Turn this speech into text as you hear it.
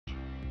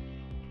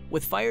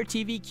With Fire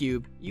TV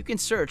Cube, you can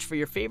search for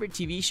your favorite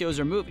TV shows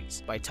or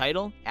movies by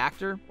title,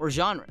 actor, or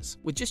genres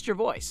with just your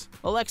voice.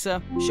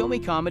 Alexa, show me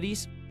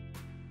comedies.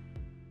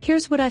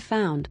 Here's what I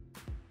found.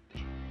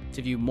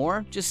 To view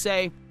more, just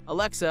say,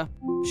 Alexa,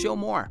 show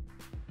more.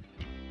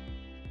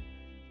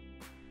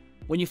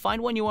 When you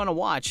find one you want to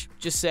watch,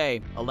 just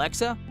say,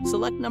 Alexa,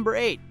 select number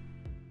 8.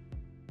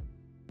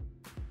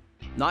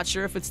 Not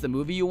sure if it's the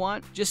movie you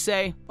want? Just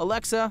say,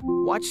 Alexa,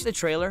 watch the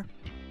trailer.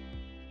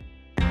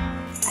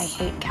 I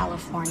hate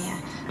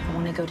California. I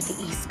want to go to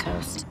the East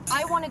Coast.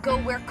 I want to go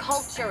where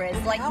culture is,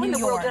 like New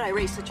York, did I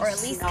raise such a or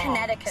at least snob?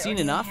 Connecticut. Seen or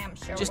New enough?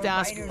 Hampshire, Just where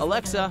ask, writers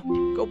Alexa, live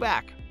in. go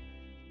back.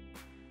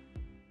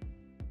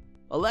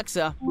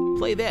 Alexa,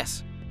 play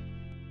this.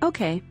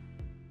 Okay.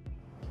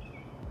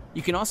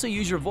 You can also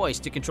use your voice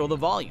to control the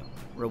volume,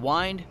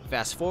 rewind,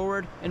 fast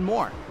forward, and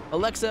more.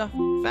 Alexa,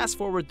 fast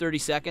forward 30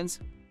 seconds.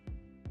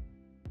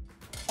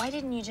 Why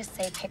didn't you just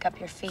say pick up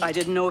your feet? I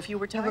didn't know if you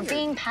were You tired. were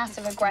being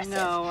passive aggressive.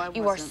 No, I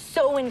You are wasn't.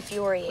 so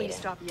infuriating. Please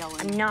stop yelling.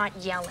 I'm not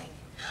yelling.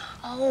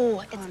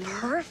 Oh, it's Honey,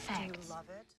 perfect. do you love it?